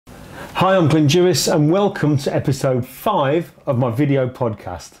Hi, I'm Glyn Dewis and welcome to episode 5 of my video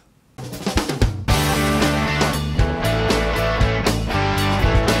podcast.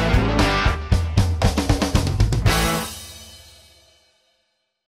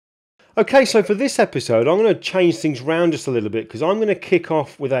 Okay, so for this episode I'm going to change things around just a little bit because I'm going to kick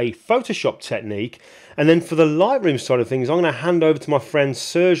off with a Photoshop technique, and then for the Lightroom side of things I'm going to hand over to my friend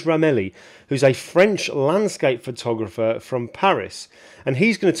Serge Ramelli, who's a French landscape photographer from Paris, and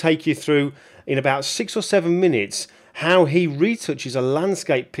he's going to take you through in about 6 or 7 minutes how he retouches a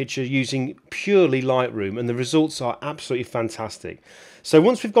landscape picture using purely Lightroom, and the results are absolutely fantastic. So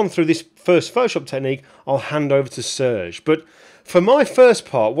once we've gone through this first Photoshop technique, I'll hand over to Serge. But for my first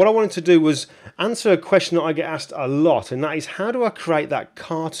part, what I wanted to do was answer a question that I get asked a lot, and that is, how do I create that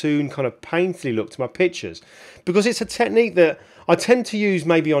cartoon kind of painterly look to my pictures? Because it's a technique that I tend to use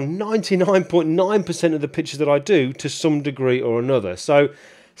maybe on 99.9% of the pictures that I do to some degree or another. So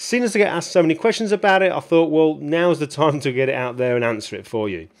seeing as I get asked so many questions about it, I thought, well, now's the time to get it out there and answer it for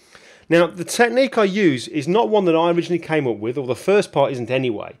you. Now, the technique I use is not one that I originally came up with, or the first part isn't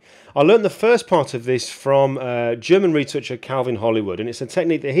anyway. I learned the first part of this from German Retoucher Calvin Hollywood, and it's a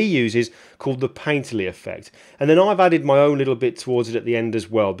technique that he uses called the painterly effect. And then I've added my own little bit towards it at the end as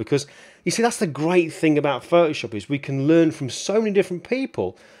well, because you see, that's the great thing about Photoshop, is we can learn from so many different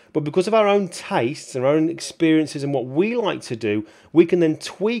people, but because of our own tastes and our own experiences and what we like to do, we can then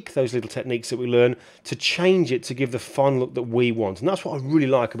tweak those little techniques that we learn to change it to give the fun look that we want. And that's what I really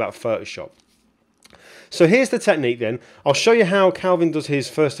like about Photoshop. So here's the technique then. I'll show you how Calvin does his,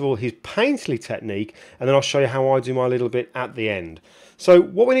 first of all, his painterly technique, and then I'll show you how I do my little bit at the end. So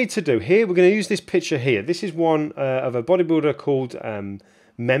what we need to do here, we're going to use this picture here. This is one of a bodybuilder called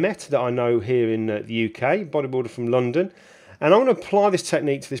Mehmet that I know here in the UK, bodybuilder from London. And I'm going to apply this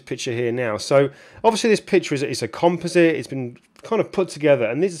technique to this picture here now. So obviously this picture is a composite. It's been kind of put together,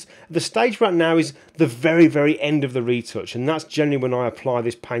 and this is the stage right now is the very end of the retouch, and that's generally when I apply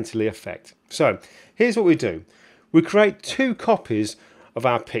this painterly effect. So here's what we do. We create 2 copies of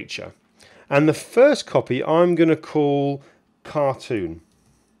our picture, and the first copy I'm going to call cartoon,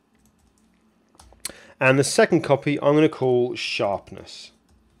 and the second copy I'm going to call sharpness.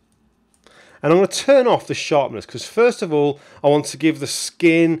 And I'm going to turn off the sharpness because, first of all, I want to give the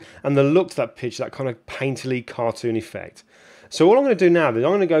skin and the look to that picture that kind of painterly cartoon effect. So what I'm going to do now is I'm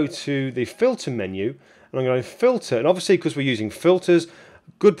going to go to the filter menu, and I'm going to filter, and obviously because we're using filters,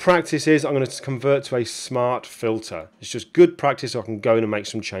 good practice is I'm going to convert to a smart filter. It's just good practice so I can go in and make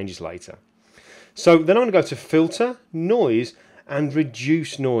some changes later. So then I'm going to go to filter, noise, and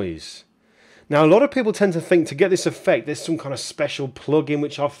reduce noise. Now, a lot of people tend to think to get this effect there's some kind of special plugin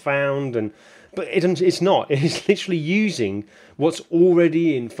which I've found, but it's not. It's literally using what's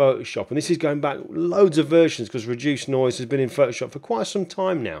already in Photoshop, and this is going back loads of versions because reduced noise has been in Photoshop for quite some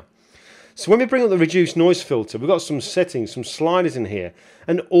time now. So when we bring up the reduced noise filter, we've got some settings, some sliders in here,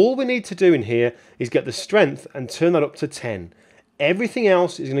 and all we need to do in here is get the strength and turn that up to 10. Everything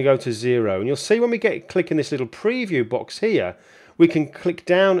else is going to go to 0, and you'll see when we click in this little preview box here, we can click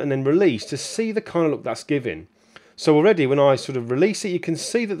down and then release to see the kind of look that's giving. So already when I sort of release it, you can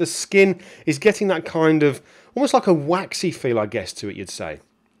see that the skin is getting that kind of almost like a waxy feel, I guess, to it, you'd say.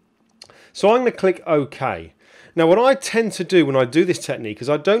 So I'm going to click OK. Now what I tend to do when I do this technique is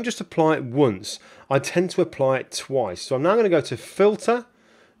I don't just apply it once, I tend to apply it twice. So I'm now going to go to filter,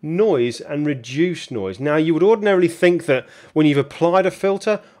 noise, and reduce noise. Now you would ordinarily think that when you've applied a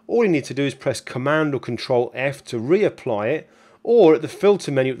filter, all you need to do is press Command or Control F to reapply it, or at the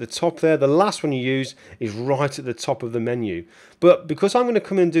filter menu at the top there, the last one you use is right at the top of the menu. But because I'm going to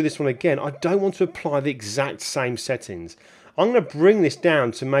come in and do this one again, I don't want to apply the exact same settings. I'm going to bring this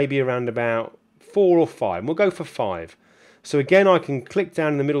down to maybe around about 4 or 5, and we'll go for 5. So again, I can click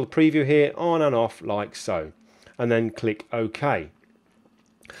down in the middle of the preview here, on and off like so, and then click OK.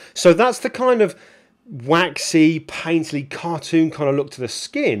 So that's the kind of waxy, painterly, cartoon kind of look to the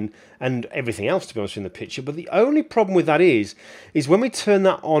skin and everything else, to be honest, in the picture. But the only problem with that is when we turn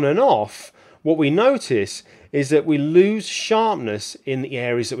that on and off, what we notice is that we lose sharpness in the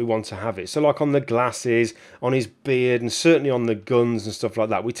areas that we want to have it. So like on the glasses, on his beard, and certainly on the guns and stuff like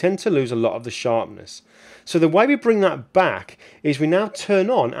that, we tend to lose a lot of the sharpness. So the way we bring that back is we now turn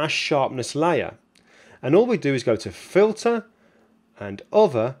on our sharpness layer, and all we do is go to filter and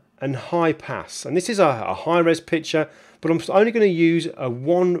other and high pass, and this is a high-res picture, but I'm only going to use a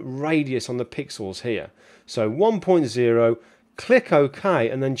 1 radius on the pixels here. So 1.0, click OK,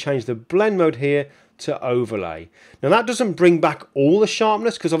 and then change the blend mode here to overlay. Now that doesn't bring back all the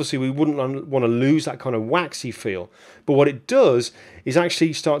sharpness because obviously we wouldn't want to lose that kind of waxy feel, but what it does is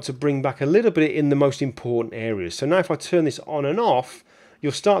actually start to bring back a little bit in the most important areas. So now if I turn this on and off,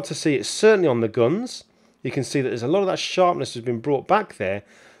 you'll start to see it certainly on the guns. You can see that there's a lot of that sharpness has been brought back there,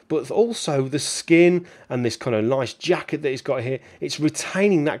 but also the skin and this kind of nice jacket that he's got here, it's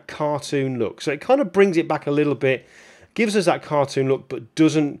retaining that cartoon look. So it kind of brings it back a little bit, gives us that cartoon look, but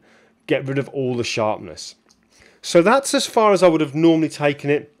doesn't get rid of all the sharpness. So that's as far as I would have normally taken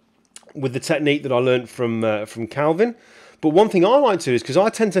it with the technique that I learned from Calvin. But one thing I like to do is, because I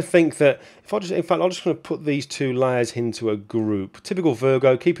tend to think that if I just, in fact, I'm just going to put these two layers into a group. Typical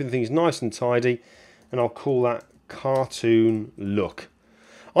Virgo, keeping things nice and tidy, and I'll call that cartoon look.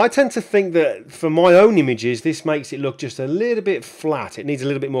 I tend to think that for my own images, this makes it look just a little bit flat. It needs a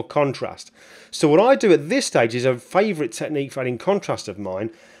little bit more contrast. So what I do at this stage is a favourite technique for adding contrast of mine,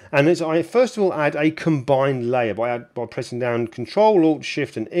 and it's I first of all add a combined layer by pressing down Control, Alt,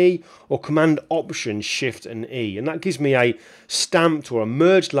 Shift and E, or Command Option, Shift and E, and that gives me a stamped or a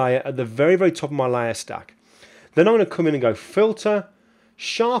merged layer at the very, very top of my layer stack. Then I'm going to come in and go Filter,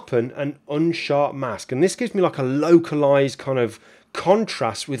 Sharpen and Unsharp Mask, and this gives me like a localized kind of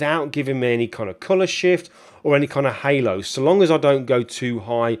contrast without giving me any kind of color shift or any kind of halo, so long as I don't go too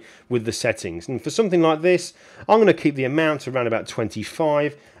high with the settings. And for something like this, I'm going to keep the amount around about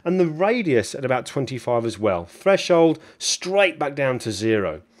 25 and the radius at about 25 as well. Threshold straight back down to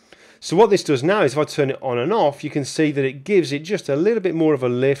 0. So what this does now is if I turn it on and off, you can see that it gives it just a little bit more of a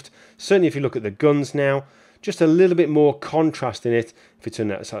lift. Certainly if you look at the guns now, just a little bit more contrast in it. If you turn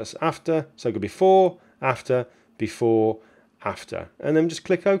that so it's after, so it could be before, after, and then just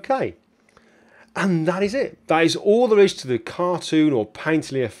click OK. And that is it. That is all there is to the cartoon or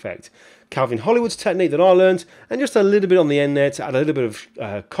painterly effect. Calvin Hollywood's technique that I learned, and just a little bit on the end there to add a little bit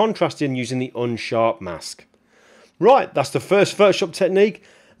of contrast in using the Unsharp mask. Right, that's the first Photoshop technique.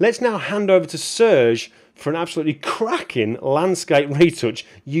 Let's now hand over to Serge for an absolutely cracking landscape retouch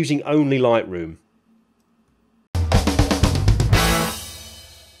using ONLY Lightroom.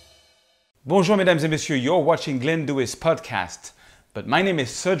 Bonjour mesdames et messieurs, you're watching Glyn Dewis podcast. But my name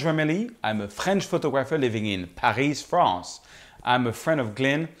is Serge Ramelli. I'm a French photographer living in Paris, France. I'm a friend of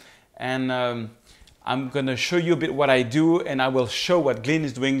Glyn, and I'm going to show you a bit what I do, and I will show what Glyn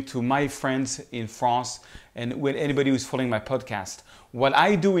is doing to my friends in France and with anybody who's following my podcast. What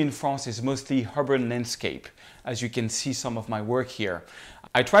I do in France is mostly urban landscape, as you can see some of my work here.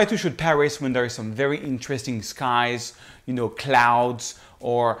 I try to shoot Paris when there is some very interesting skies, you know, clouds,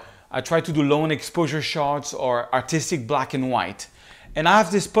 or I try to do long exposure shots or artistic black and white. And I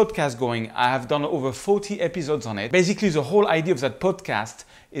have this podcast going. I have done over 40 episodes on it. Basically, the whole idea of that podcast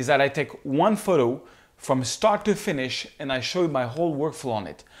is that I take one photo from start to finish and I show you my whole workflow on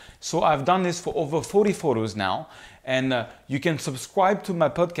it. So I've done this for over 40 photos now, and you can subscribe to my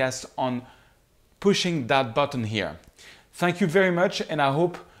podcast on pushing that button here. Thank you very much, and I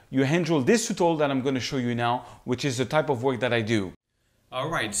hope you enjoy this tutorial that I'm going to show you now, which is the type of work that I do.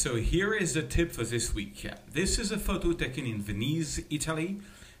 Alright, so here is the tip for this week. This is a photo taken in Venice, Italy,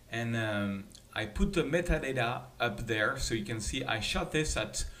 and I put the metadata up there so you can see I shot this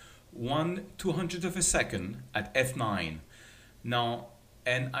at 1/200th of a second at f9. Now,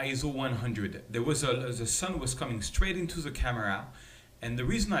 and ISO 100. The sun was coming straight into the camera, and the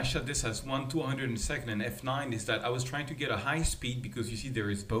reason I shot this as 1/200th second and f9 is that I was trying to get a high speed because you see there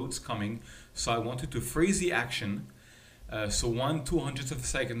is boats coming, so I wanted to freeze the action. So 1/200th of a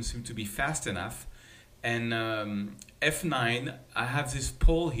second seemed to be fast enough, and f9, I have this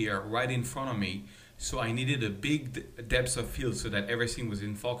pole here right in front of me, so I needed a big depth of field so that everything was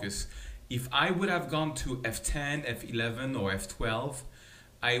in focus. If I would have gone to f10, f11 or f12,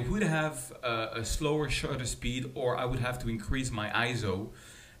 I would have a slower shutter speed, or I would have to increase my ISO,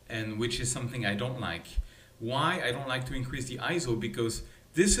 and which is something I don't like. Why I don't like to increase the ISO? Because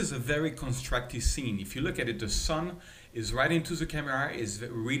this is a very constructed scene. If you look at it, the sun is right into the camera, is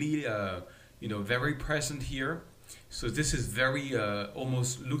really you know, very present here. So this is very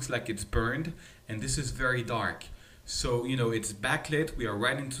almost looks like it's burned, and this is very dark. So you know, it's backlit, we are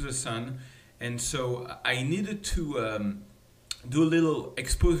right into the sun, and so I needed to do a little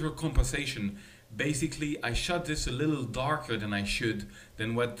exposure compensation. Basically, I shot this a little darker than I should,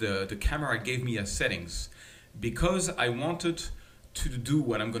 than what the camera gave me as settings, because I wanted to do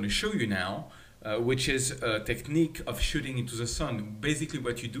what I'm going to show you now, which is a technique of shooting into the sun. Basically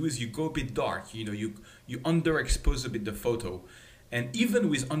what you do is you go a bit dark, you know, you underexpose a bit the photo, and even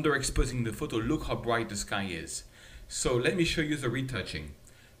with underexposing the photo, look how bright the sky is. So let me show you the retouching.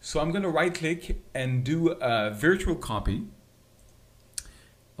 So I'm going to right click and do a virtual copy.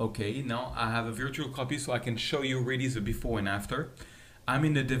 Okay, now I have a virtual copy so I can show you really the before and after. I'm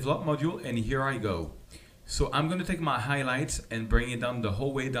in the develop module, and here I go. So I'm going to take my highlights and bring it down the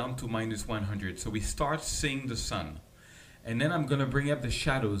whole way down to -100. So we start seeing the sun. And then I'm gonna bring up the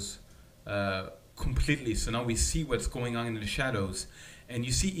shadows completely. So now we see what's going on in the shadows. And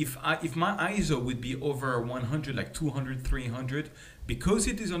you see, if my ISO would be over 100, like 200, 300, because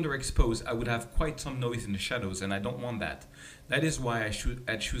it is underexposed, I would have quite some noise in the shadows, and I don't want that. That is why I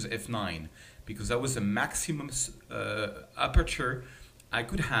choose f9, because that was the maximum aperture I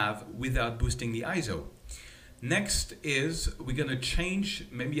could have without boosting the ISO. Next is we're gonna change,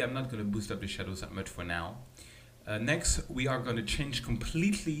 maybe I'm not gonna boost up the shadows that much for now. Next, we are gonna change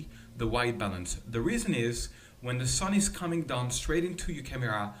completely the white balance. The reason is, when the sun is coming down straight into your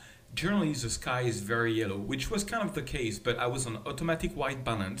camera, generally the sky is very yellow, which was kind of the case, but I was on automatic white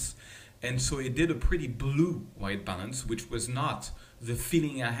balance, and so it did a pretty blue white balance, which was not the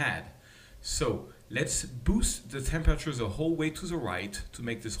feeling I had. So let's boost the temperatures the whole way to the right to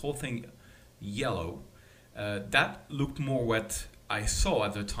make this whole thing yellow. That looked more what I saw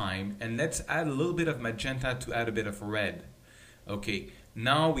at the time, and let's add a little bit of magenta to add a bit of red. Okay,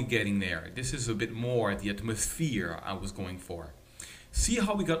 now we're getting there. This is a bit more the atmosphere I was going for. See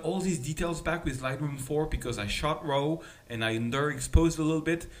how we got all these details back with Lightroom 4 because I shot raw and I underexposed a little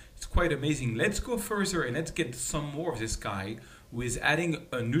bit. It's quite amazing. Let's go further and let's get some more of this guy with adding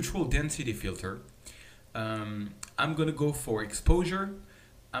a neutral density filter. I'm gonna go for exposure.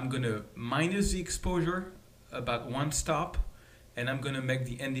 I'm gonna minus the exposure about 1 stop, and I'm gonna make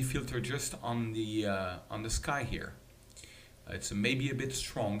the ND filter just on the sky here. It's maybe a bit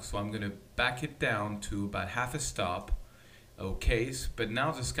strong, so I'm gonna back it down to about half a stop. Okay, but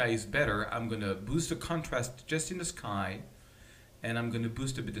now the sky is better. I'm gonna boost the contrast just in the sky, and I'm gonna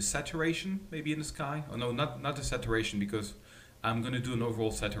boost a bit of saturation maybe in the sky. Oh no, not the saturation, because I'm gonna do an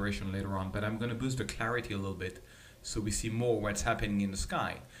overall saturation later on, but I'm gonna boost the clarity a little bit so we see more what's happening in the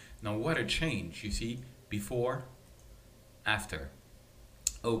sky. Now what a change, you see, before, after.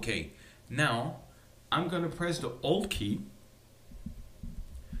 Okay, now I'm gonna press the Alt key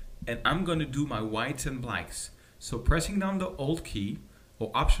and I'm gonna do my whites and blacks. So pressing down the Alt key or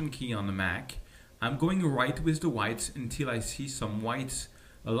Option key on the Mac, I'm going right with the whites until I see some whites,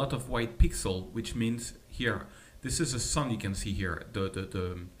 a lot of white pixel, which means here, this is the sun you can see here,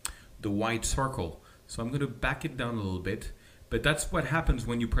 the white circle. So I'm going to back it down a little bit, but that's what happens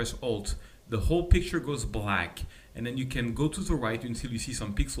when you press Alt. The whole picture goes black, and then you can go to the right until you see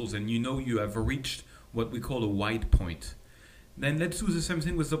some pixels, and you know you have reached what we call a white point. Then let's do the same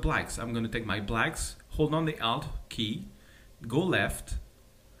thing with the blacks. I'm going to take my blacks, hold on the Alt key, go left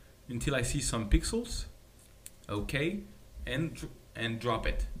until I see some pixels, okay, and drop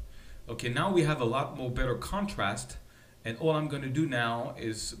it. Okay, now we have a lot more better contrast, and all I'm going to do now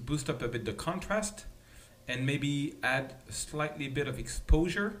is boost up a bit the contrast and maybe add a slightly bit of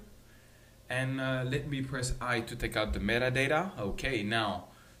exposure, and let me press I to take out the metadata. Okay, now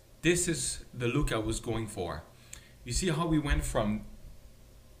this is the look I was going for. You see how we went from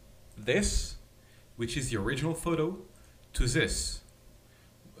this, which is the original photo, to this,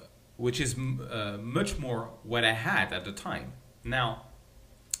 which is much more what I had at the time. Now,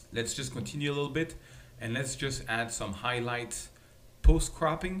 let's just continue a little bit and let's just add some highlights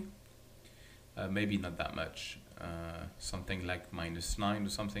post-cropping. Maybe not that much, something like -9 or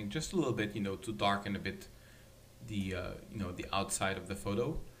something, just a little bit, you know, to darken a bit the, you know, the outside of the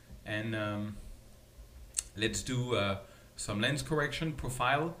photo. And let's do some lens correction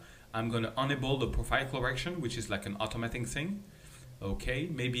profile. I'm going to enable the profile correction, which is like an automatic thing. Okay,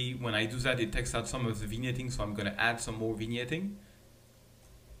 maybe when I do that, it takes out some of the vignetting, so I'm going to add some more vignetting.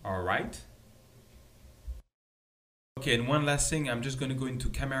 All right. Okay, and one last thing, I'm just going to go into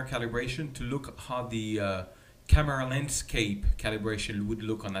camera calibration to look how the camera landscape calibration would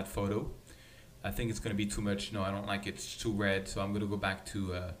look on that photo. I think it's going to be too much. No, I don't like it. It's too red, so I'm going to go back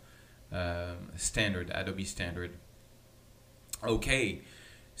to standard, Adobe standard. Okay,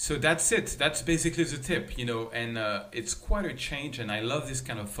 so that's it. That's basically the tip, you know, and it's quite a change, and I love this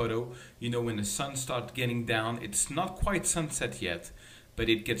kind of photo. You know, when the sun starts getting down, it's not quite sunset yet, but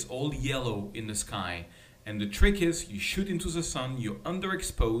it gets all yellow in the sky. And the trick is you shoot into the sun, you're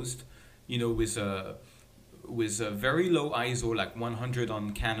underexposed, you know, with a very low ISO, like 100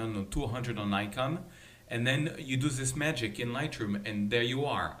 on Canon or 200 on Nikon. And then you do this magic in Lightroom, and there you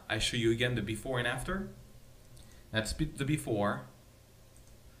are. I show you again the before and after. That's the before,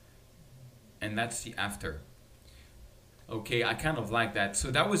 and that's the after. Okay, I kind of like that.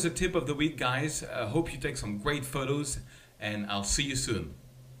 So that was the tip of the week, guys. I hope you take some great photos, and I'll see you soon.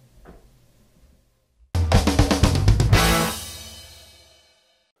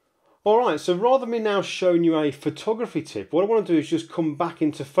 Alright, so rather than me now showing you a photography tip, what I want to do is just come back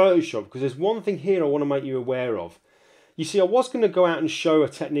into Photoshop, because there's one thing here I want to make you aware of. You see, I was going to go out and show a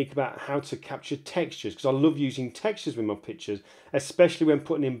technique about how to capture textures, because I love using textures with my pictures, especially when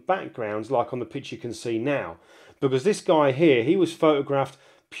putting in backgrounds like on the picture you can see now. Because this guy here, he was photographed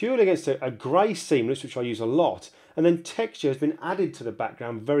purely against a grey seamless, which I use a lot, and then texture has been added to the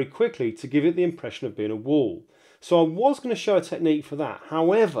background very quickly to give it the impression of being a wall. So I was going to show a technique for that.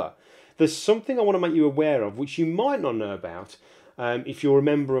 However, there's something I want to make you aware of which you might not know about if you're a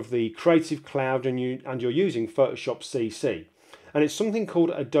member of the Creative Cloud and you're using Photoshop CC. And it's something called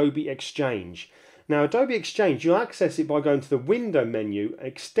Adobe Exchange. Now, Adobe Exchange, you'll access it by going to the Window menu,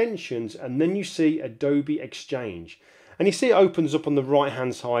 Extensions, and then you see Adobe Exchange. And you see it opens up on the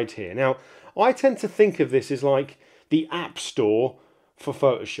right-hand side here. Now, I tend to think of this as like the App Store for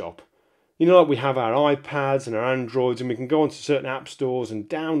Photoshop. You know, like we have our iPads and our Androids, and we can go onto certain app stores and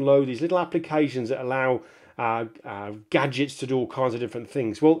download these little applications that allow gadgets to do all kinds of different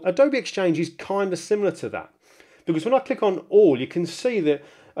things. Well, Adobe Exchange is kind of similar to that, because when I click on all, you can see that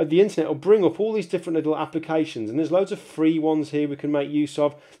the internet will bring up all these different little applications, and there's loads of free ones here we can make use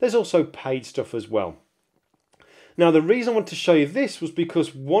of. There's also paid stuff as well. Now, the reason I wanted to show you this was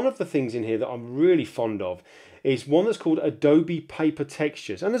because one of the things in here that I'm really fond of is one that's called Adobe Paper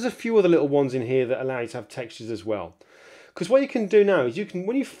Textures. And there's a few other little ones in here that allow you to have textures as well. Because what you can do now is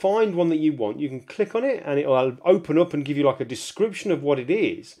when you find one that you want, you can click on it and it'll open up and give you like a description of what it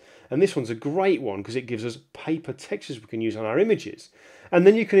is. And this one's a great one because it gives us paper textures we can use on our images. And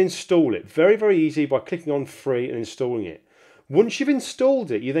then you can install it very, very easy by clicking on free and installing it. Once you've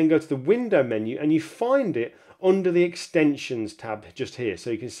installed it, you then go to the Window menu and you find it under the Extensions tab just here.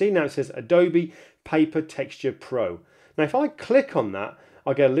 So you can see now it says Adobe Paper Texture Pro. Now if I click on that,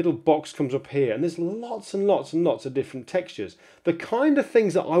 I get a little box comes up here, and there's lots and lots and lots of different textures. The kind of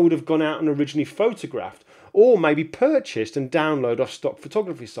things that I would have gone out and originally photographed, or maybe purchased and download off stock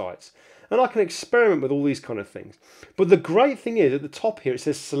photography sites. And I can experiment with all these kind of things. But the great thing is at the top here it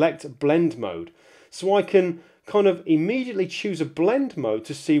says Select Blend Mode. So I can kind of immediately choose a blend mode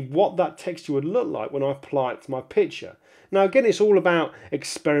to see what that texture would look like when I apply it to my picture. Now again, it's all about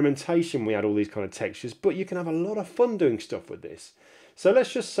experimentation. We add all these kind of textures, but you can have a lot of fun doing stuff with this. So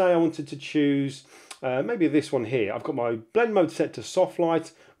let's just say I wanted to choose maybe this one here. I've got my blend mode set to soft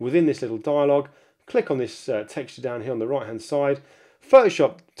light within this little dialog. Click on this texture down here on the right hand side.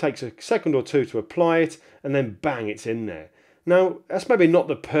 Photoshop takes a second or two to apply it, and then bang, it's in there. Now that's maybe not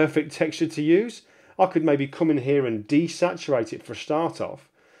the perfect texture to use. I could maybe come in here and desaturate it for a start off,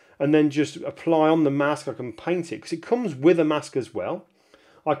 and then just apply on the mask. I can paint it because it comes with a mask as well.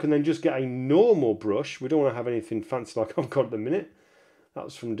 I can then just get a normal brush. We don't want to have anything fancy like I've got at the minute.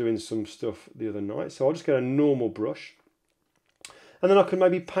 That's from doing some stuff the other night. So I'll just get a normal brush, and then I can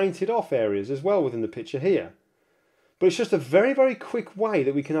maybe paint it off areas as well within the picture here. But it's just a very, very quick way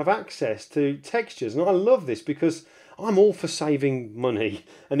that we can have access to textures. And I love this because I'm all for saving money.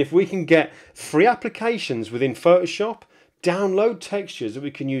 And if we can get free applications within Photoshop, download textures that we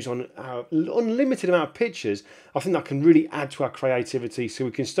can use on our unlimited amount of pictures, I think that can really add to our creativity, so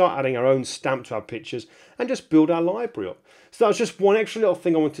we can start adding our own stamp to our pictures and just build our library up. So that was just one extra little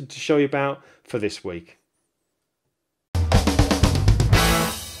thing I wanted to show you about for this week.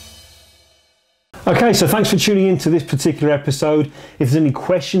 Okay, so thanks for tuning in to this particular episode. If there's any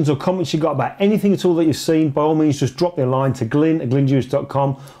questions or comments you've got about anything at all that you've seen, by all means just drop me a line to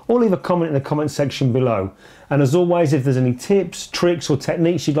glyn@glyndewis.com or leave a comment in the comment section below. And as always, if there's any tips, tricks or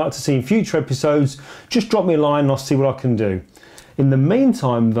techniques you'd like to see in future episodes, just drop me a line and I'll see what I can do. In the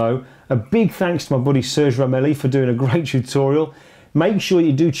meantime though, a big thanks to my buddy Serge Ramelli for doing a great tutorial. Make sure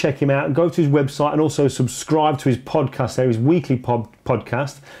you do check him out, go to his website and also subscribe to his podcast there, his weekly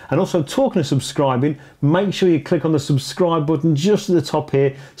podcast. And also, talking of subscribing, make sure you click on the subscribe button just at the top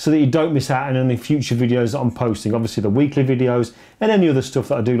here so that you don't miss out on any future videos that I'm posting. Obviously the weekly videos and any other stuff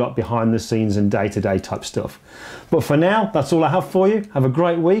that I do, like behind the scenes and day-to-day type stuff. But for now, that's all I have for you. Have a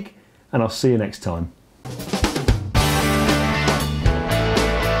great week and I'll see you next time.